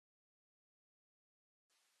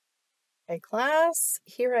Hey class,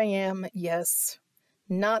 here I am. Yes,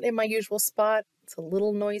 not in my usual spot. It's a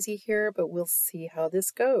little noisy here, but we'll see how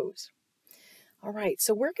this goes. All right,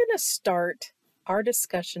 so we're going to start our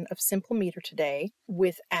discussion of simple meter today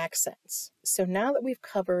with accents. So now that we've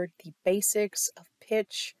covered the basics of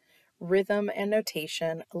pitch, rhythm, and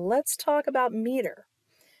notation, let's talk about meter.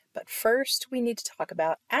 But first, we need to talk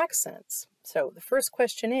about accents. So the first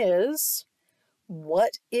question is,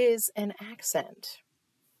 what is an accent?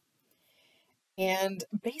 And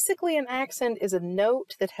basically an accent is a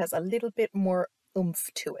note that has a little bit more oomph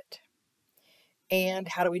to it. And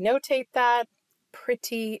how do we notate that?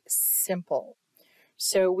 Pretty simple.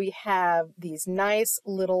 So we have these nice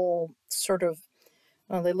little sort of,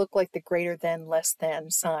 well, they look like the greater than, less than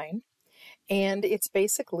sign. And it's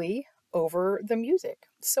basically over the music.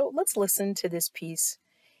 So let's listen to this piece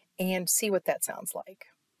and see what that sounds like.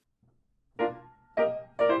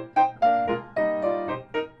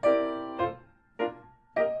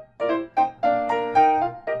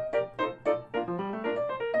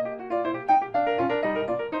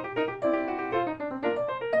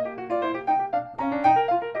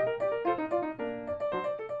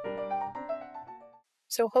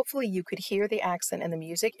 So hopefully you could hear the accent and the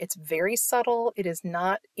music. It's very subtle. It is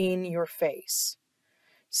not in your face.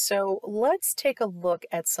 So let's take a look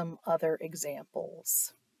at some other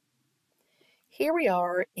examples. Here we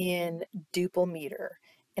are in duple meter.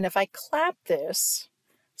 And if I clap this,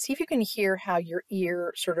 see if you can hear how your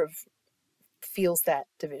ear sort of feels that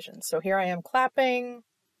division. So here I am clapping.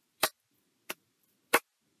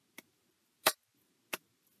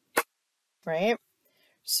 Right?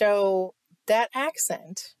 So that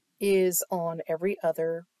accent is on every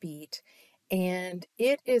other beat, and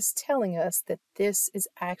it is telling us that this is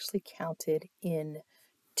actually counted in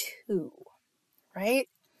 2, right?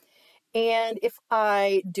 And if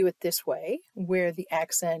I do it this way, where the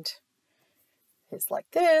accent is like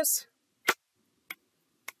this,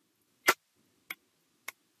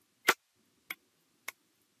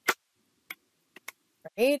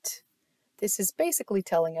 right? This is basically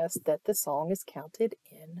telling us that the song is counted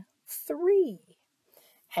in 3.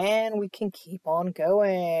 And we can keep on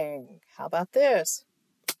going. How about this?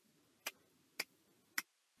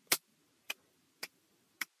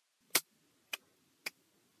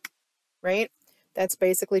 Right? That's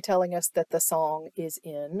basically telling us that the song is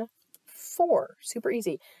in 4. Super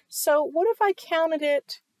easy. So what if I counted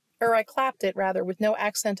it, or I clapped it rather, with no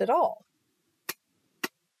accent at all?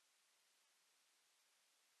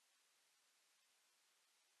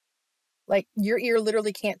 Like, your ear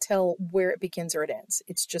literally can't tell where it begins or it ends.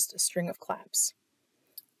 It's just a string of claps.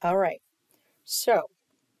 All right. So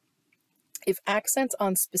if accents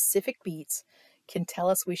on specific beats can tell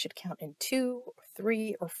us we should count in 2, or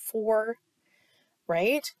 3, or 4,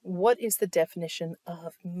 right? What is the definition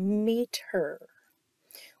of meter?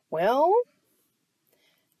 Well,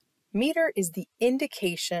 meter is the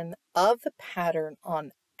indication of the pattern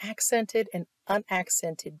on accented and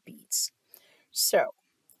unaccented beats. So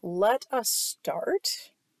let us start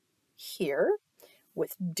here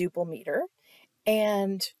with duple meter.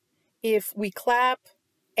 And if we clap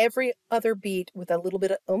every other beat with a little bit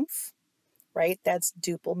of oomph, right, that's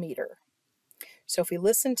duple meter. So if we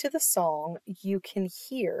listen to the song, you can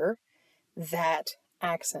hear that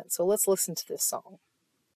accent. So let's listen to this song.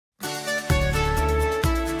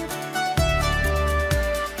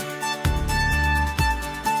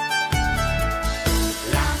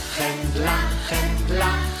 Lachend, lachend,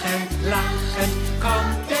 lachend, lachend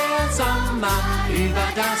kommt der Sommer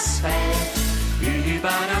über das Feld. Über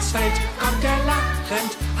das Feld kommt er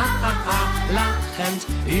lachend, ha ha ha, lachend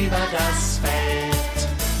über das Feld.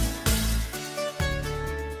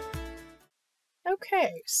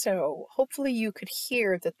 Okay, so hopefully you could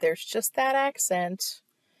hear that there's just that accent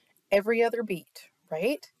every other beat,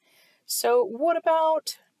 right? So what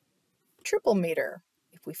about triple meter?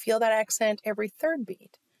 If we feel that accent every third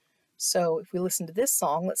beat. So if we listen to this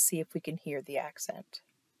song, let's see if we can hear the accent.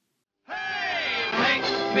 Hey,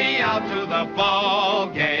 take me out to the ball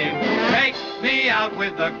game. Take me out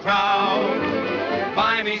with the crowd.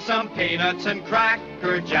 Buy me some peanuts and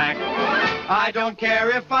Cracker Jack. I don't care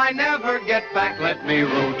if I never get back. Let me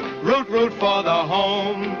root for the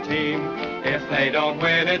home team. If they don't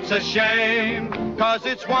win, it's a shame. 'Cause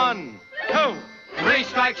it's 1, 2, 3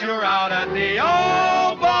 strikes, you're out at the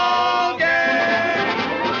old ball game.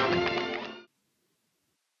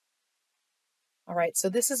 All right, so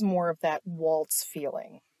this is more of that waltz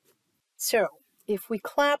feeling. So if we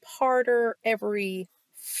clap harder every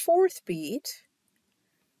 4th beat,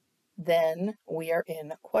 then we are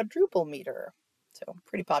in quadruple meter. So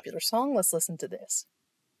pretty popular song. Let's listen to this.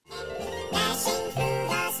 Dashing through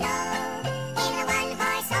the snow.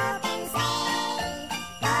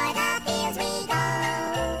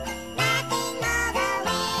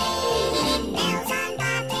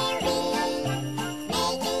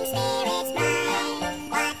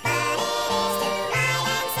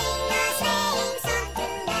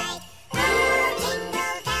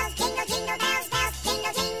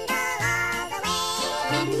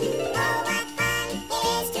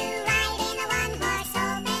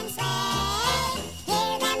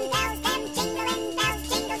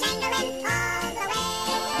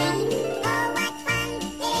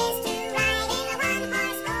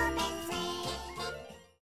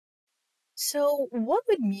 So what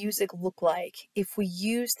would music look like if we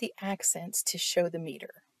use the accents to show the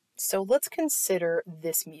meter? So let's consider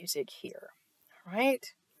this music here, all right?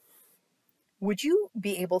 Would you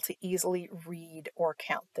be able to easily read or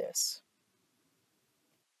count this?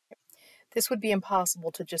 This would be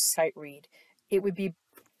impossible to just sight read.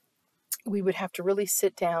 We would have to really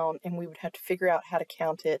sit down and we would have to figure out how to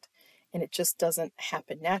count it, and it just doesn't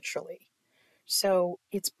happen naturally. So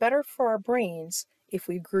it's better for our brains if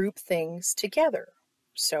we group things together.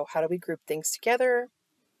 So how do we group things together?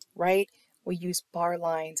 Right? We use bar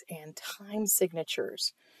lines and time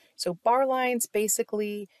signatures. So bar lines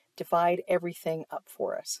basically divide everything up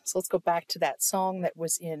for us. So let's go back to that song that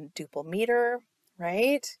was in duple meter,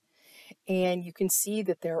 right? And you can see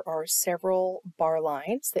that there are several bar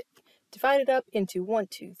lines that divided up into 1,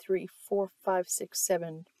 2, 3, 4, 5, 6,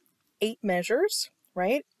 7, 8 measures,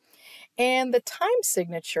 right? And the time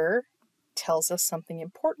signature tells us something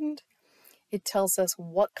important. It tells us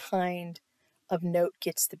what kind of note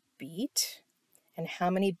gets the beat and how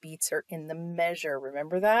many beats are in the measure.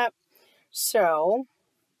 Remember that? So,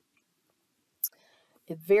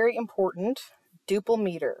 it's very important, duple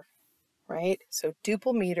meter, right? So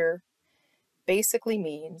duple meter basically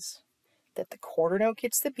means that the quarter note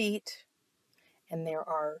gets the beat and there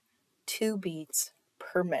are 2 beats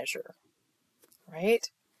per measure, right?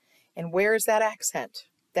 And where is that accent?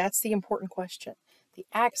 That's the important question. The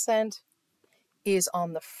accent is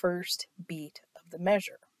on the first beat of the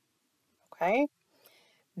measure, okay?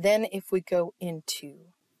 Then if we go into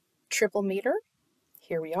triple meter,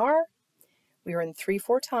 here we are. We are in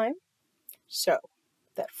 3/4 time. So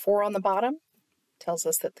that 4 on the bottom tells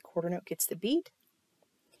us that the quarter note gets the beat.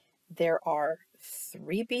 There are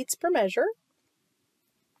 3 beats per measure.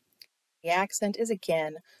 The accent is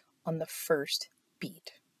again on the first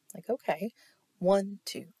beat. Like, okay, 1,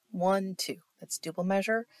 2, 1, 2. That's duple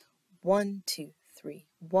measure. 1, 2, 3,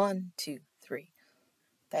 1, 2, 3.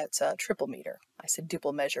 That's a triple meter. I said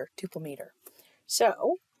duple measure, duple meter.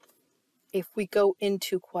 So if we go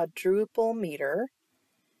into quadruple meter,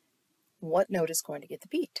 what note is going to get the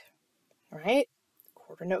beat? All right,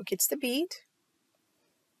 quarter note gets the beat,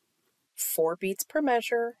 4 beats per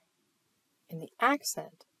measure, and the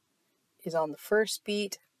accent is on the first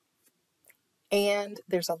beat, and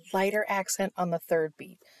there's a lighter accent on the third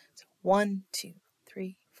beat. So 1, 2,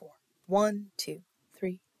 3, 4. 1, 2,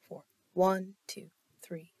 3, 4. 1, 2,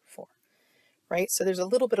 3, 4. Right? So there's a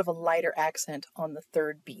little bit of a lighter accent on the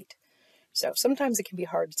third beat. So sometimes it can be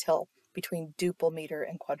hard to tell between duple meter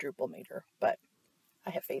and quadruple meter, but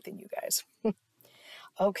I have faith in you guys.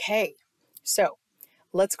 Okay, so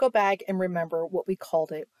let's go back and remember what we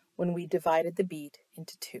called it when we divided the beat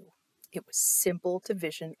into 2. It was simple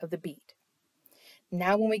division of the beat.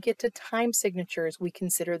 Now when we get to time signatures, we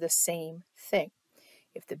consider the same thing.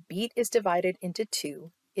 If the beat is divided into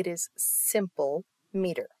 2, it is simple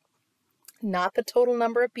meter. Not the total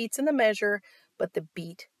number of beats in the measure, but the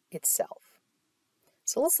beat itself.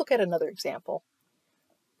 So let's look at another example.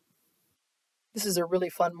 This is a really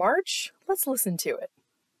fun march. Let's listen to it.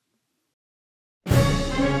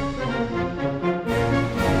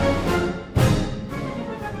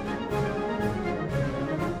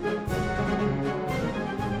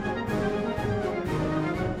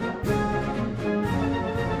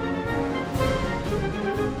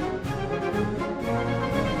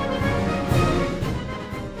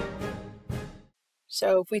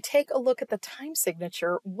 So if we take a look at the time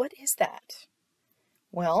signature, what is that?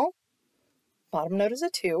 Well, bottom note is a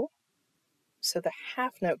 2, so the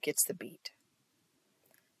half note gets the beat.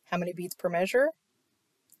 How many beats per measure?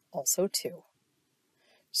 Also 2.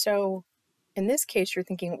 So in this case, you're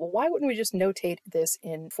thinking, well, why wouldn't we just notate this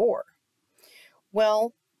in 4?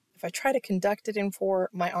 Well, if I try to conduct it in 4,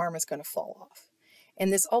 my arm is going to fall off.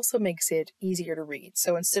 And this also makes it easier to read.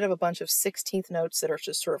 So instead of a bunch of 16th notes that are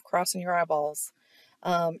just sort of crossing your eyeballs,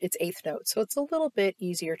 it's 8th note. So it's a little bit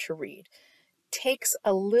easier to read. Takes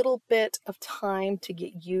a little bit of time to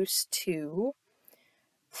get used to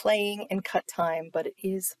playing and cut time, but it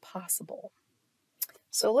is possible.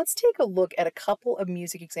 So let's take a look at a couple of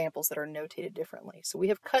music examples that are notated differently. So we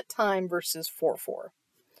have cut time versus 4/4.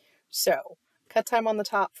 So cut time on the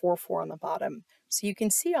top, 4/4 on the bottom. So you can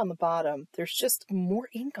see on the bottom, there's just more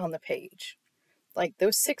ink on the page. Like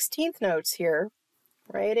those 16th notes here,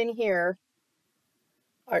 right in here,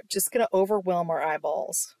 are just going to overwhelm our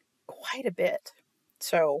eyeballs quite a bit.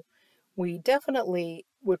 So we definitely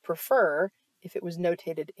would prefer if it was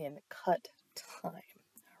notated in cut time.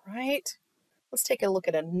 All right, let's take a look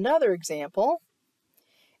at another example.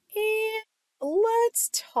 And let's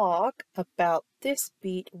talk about this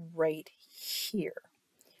beat right here.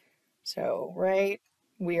 So, right,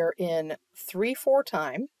 we are in 3/4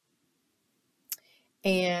 time,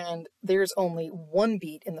 and there's only one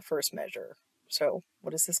beat in the first measure. So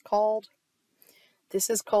what is this called? This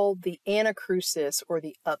is called the anacrusis, or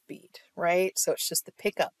the upbeat, right? So it's just the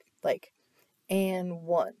pickup, like, and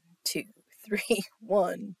 1, 2, 3,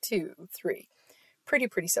 1, 2, 3.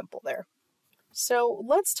 Pretty simple there. So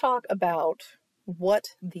let's talk about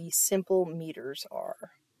what the simple meters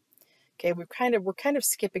are. Okay, we're kind of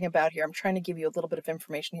skipping about here. I'm trying to give you a little bit of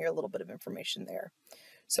information here, a little bit of information there.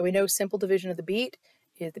 So we know simple division of the beat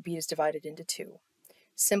is the beat is divided into 2.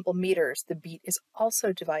 Simple meters, the beat is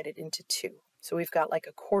also divided into 2. So we've got like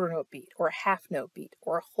a quarter note beat, or a half note beat,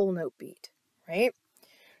 or a whole note beat, right?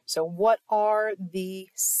 So what are the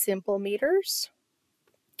simple meters?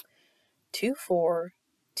 2/4,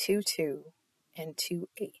 2/2, and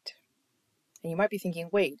 2/8. And you might be thinking,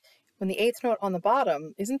 wait, when the eighth note on the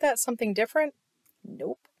bottom, isn't that something different?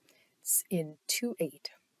 Nope, it's in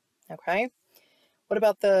 2/8, okay? What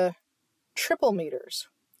about the triple meters?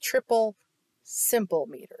 Triple simple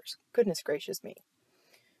meters. Goodness gracious me.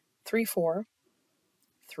 3/4,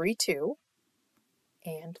 3/2,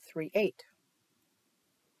 and 3/8.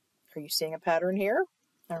 Are you seeing a pattern here?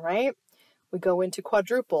 All right. We go into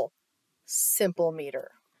quadruple simple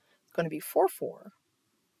meter. It's going to be 4/4,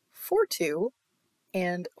 4/2,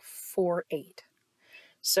 and 4/8.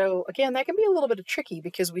 So again, that can be a little bit tricky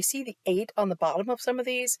because we see the 8 on the bottom of some of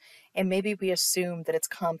these, and maybe we assume that it's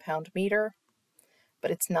compound meter,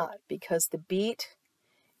 but it's not, because the beat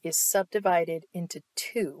is subdivided into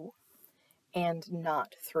 2 and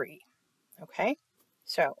not 3. Okay,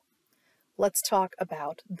 so let's talk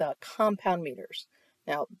about the compound meters.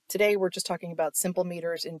 Now, today we're just talking about simple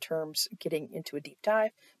meters in terms getting into a deep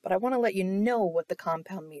dive, but I want to let you know what the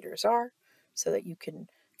compound meters are so that you can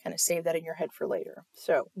kind of save that in your head for later.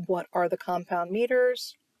 So what are the compound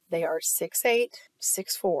meters? They are 6/8,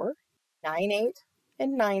 6/4, 9/8,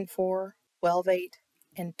 and 9/4, 12/8,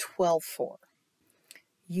 and 12/4.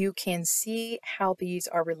 You can see how these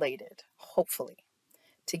are related, hopefully.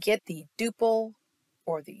 To get the duple,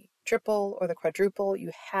 or the triple, or the quadruple,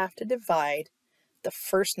 you have to divide the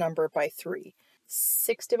first number by 3.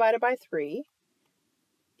 6 divided by 3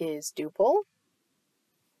 is duple.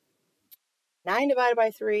 9 divided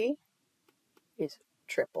by 3 is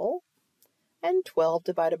triple. And 12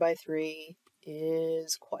 divided by 3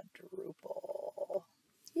 is quadruple.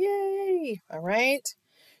 Yay! All right.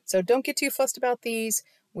 So don't get too fussed about these.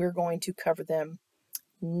 We're going to cover them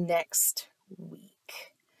next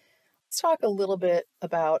week. Let's talk a little bit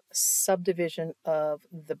about subdivision of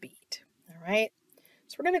the beat. All right.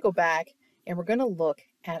 So we're going to go back and we're going to look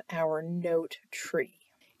at our note tree.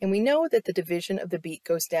 And we know that the division of the beat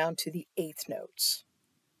goes down to the 8th notes.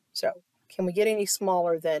 So can we get any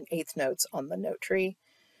smaller than 8th notes on the note tree?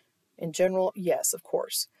 In general, yes, of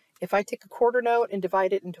course. If I take a quarter note and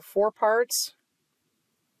divide it into 4 parts,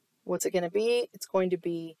 what's it going to be? It's going to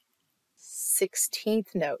be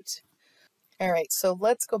 16th notes. All right, so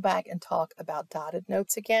let's go back and talk about dotted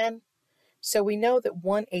notes again. So we know that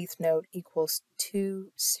 1/8 note equals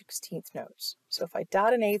 2 16th notes. So if I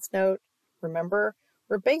dot an 8th note, remember,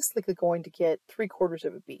 we're basically going to get 3/4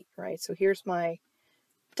 of a beat, right? So here's my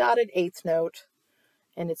dotted 8th note,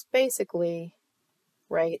 and it's basically,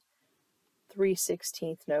 right, 3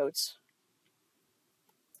 16th notes.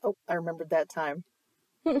 Oh, I remembered that time.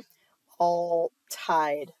 All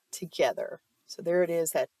tied together. So there it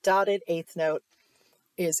is, that dotted 8th note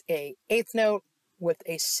is a 8th note with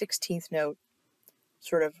a 16th note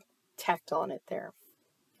sort of tacked on it there,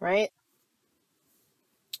 right?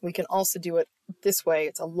 We can also do it this way.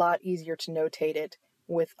 It's a lot easier to notate it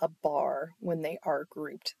with a bar when they are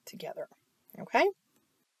grouped together, okay?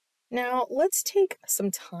 Now let's take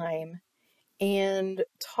some time and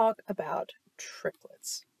talk about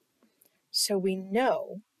triplets. So we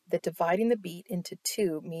know that dividing the beat into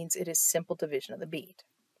 2 means it is simple division of the beat.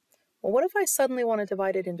 Well, what if I suddenly want to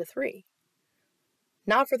divide it into 3?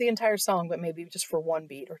 Not for the entire song, but maybe just for 1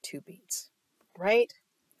 beat or 2 beats, right?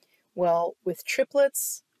 Well, with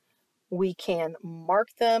triplets, we can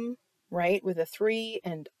mark them, right, with a 3,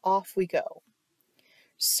 and off we go.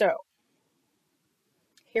 So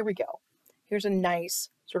here we go. Here's a nice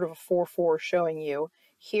sort of a 4/4 showing you.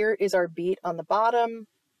 Here is our beat on the bottom,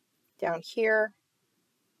 down here,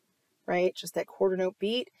 right, just that quarter note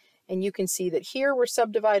beat. And you can see that here we're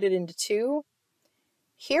subdivided into 2.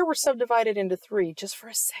 Here we're subdivided into 3 just for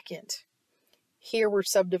a second. Here we're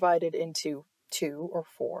subdivided into 2 or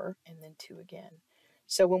 4, and then 2 again.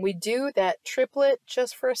 So when we do that triplet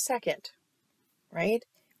just for a second, right,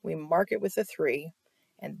 we mark it with a 3,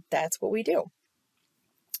 and that's what we do.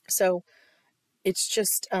 So it's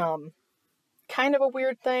just kind kind of a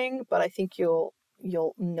weird thing, but I think you'll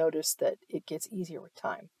notice that it gets easier with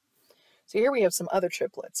time. So here we have some other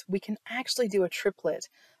triplets. We can actually do a triplet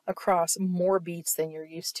across more beats than you're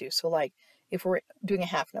used to. So like if we're doing a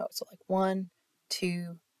half note, so like 1,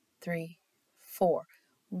 2, 3, 4.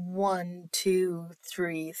 1, 2,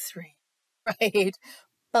 3, 3. Right?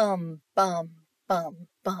 Bum, bum, bum,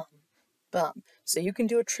 bum, bum. So you can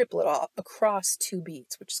do a triplet across 2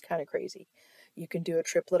 beats, which is kind of crazy. You can do a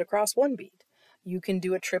triplet across 1 beat. You can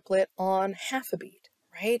do a triplet on half a beat,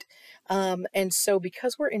 right? And so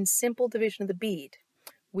because we're in simple division of the beat,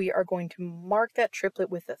 we are going to mark that triplet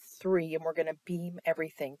with a 3, and we're going to beam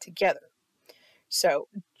everything together. So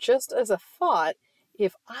just as a thought,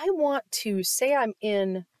 if I want to say I'm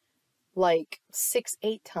in like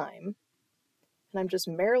 6/8 time, and I'm just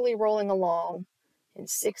merrily rolling along in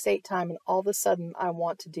 6/8 time, and all of a sudden I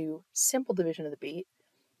want to do simple division of the beat,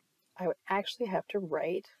 I would actually have to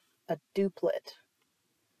write a duplet,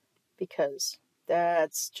 because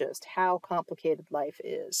that's just how complicated life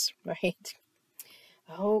is, right?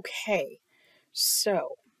 Okay,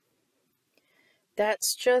 so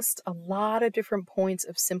that's just a lot of different points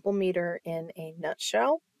of simple meter in a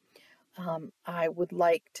nutshell. I would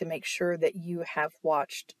like to make sure that you have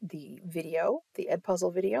watched the video, the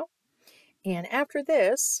Edpuzzle video, and after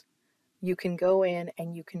this, you can go in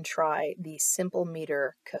and you can try the Simple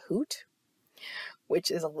Meter Kahoot,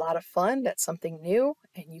 which is a lot of fun. That's something new,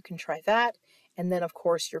 and you can try that. And then, of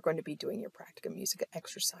course, you're going to be doing your Practica Musica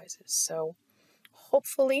exercises. So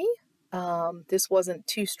hopefully this wasn't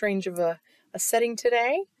too strange of a setting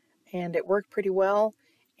today, and it worked pretty well,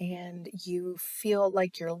 and you feel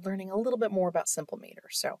like you're learning a little bit more about simple meter.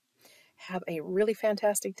 So have a really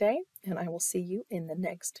fantastic day, and I will see you in the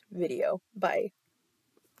next video. Bye.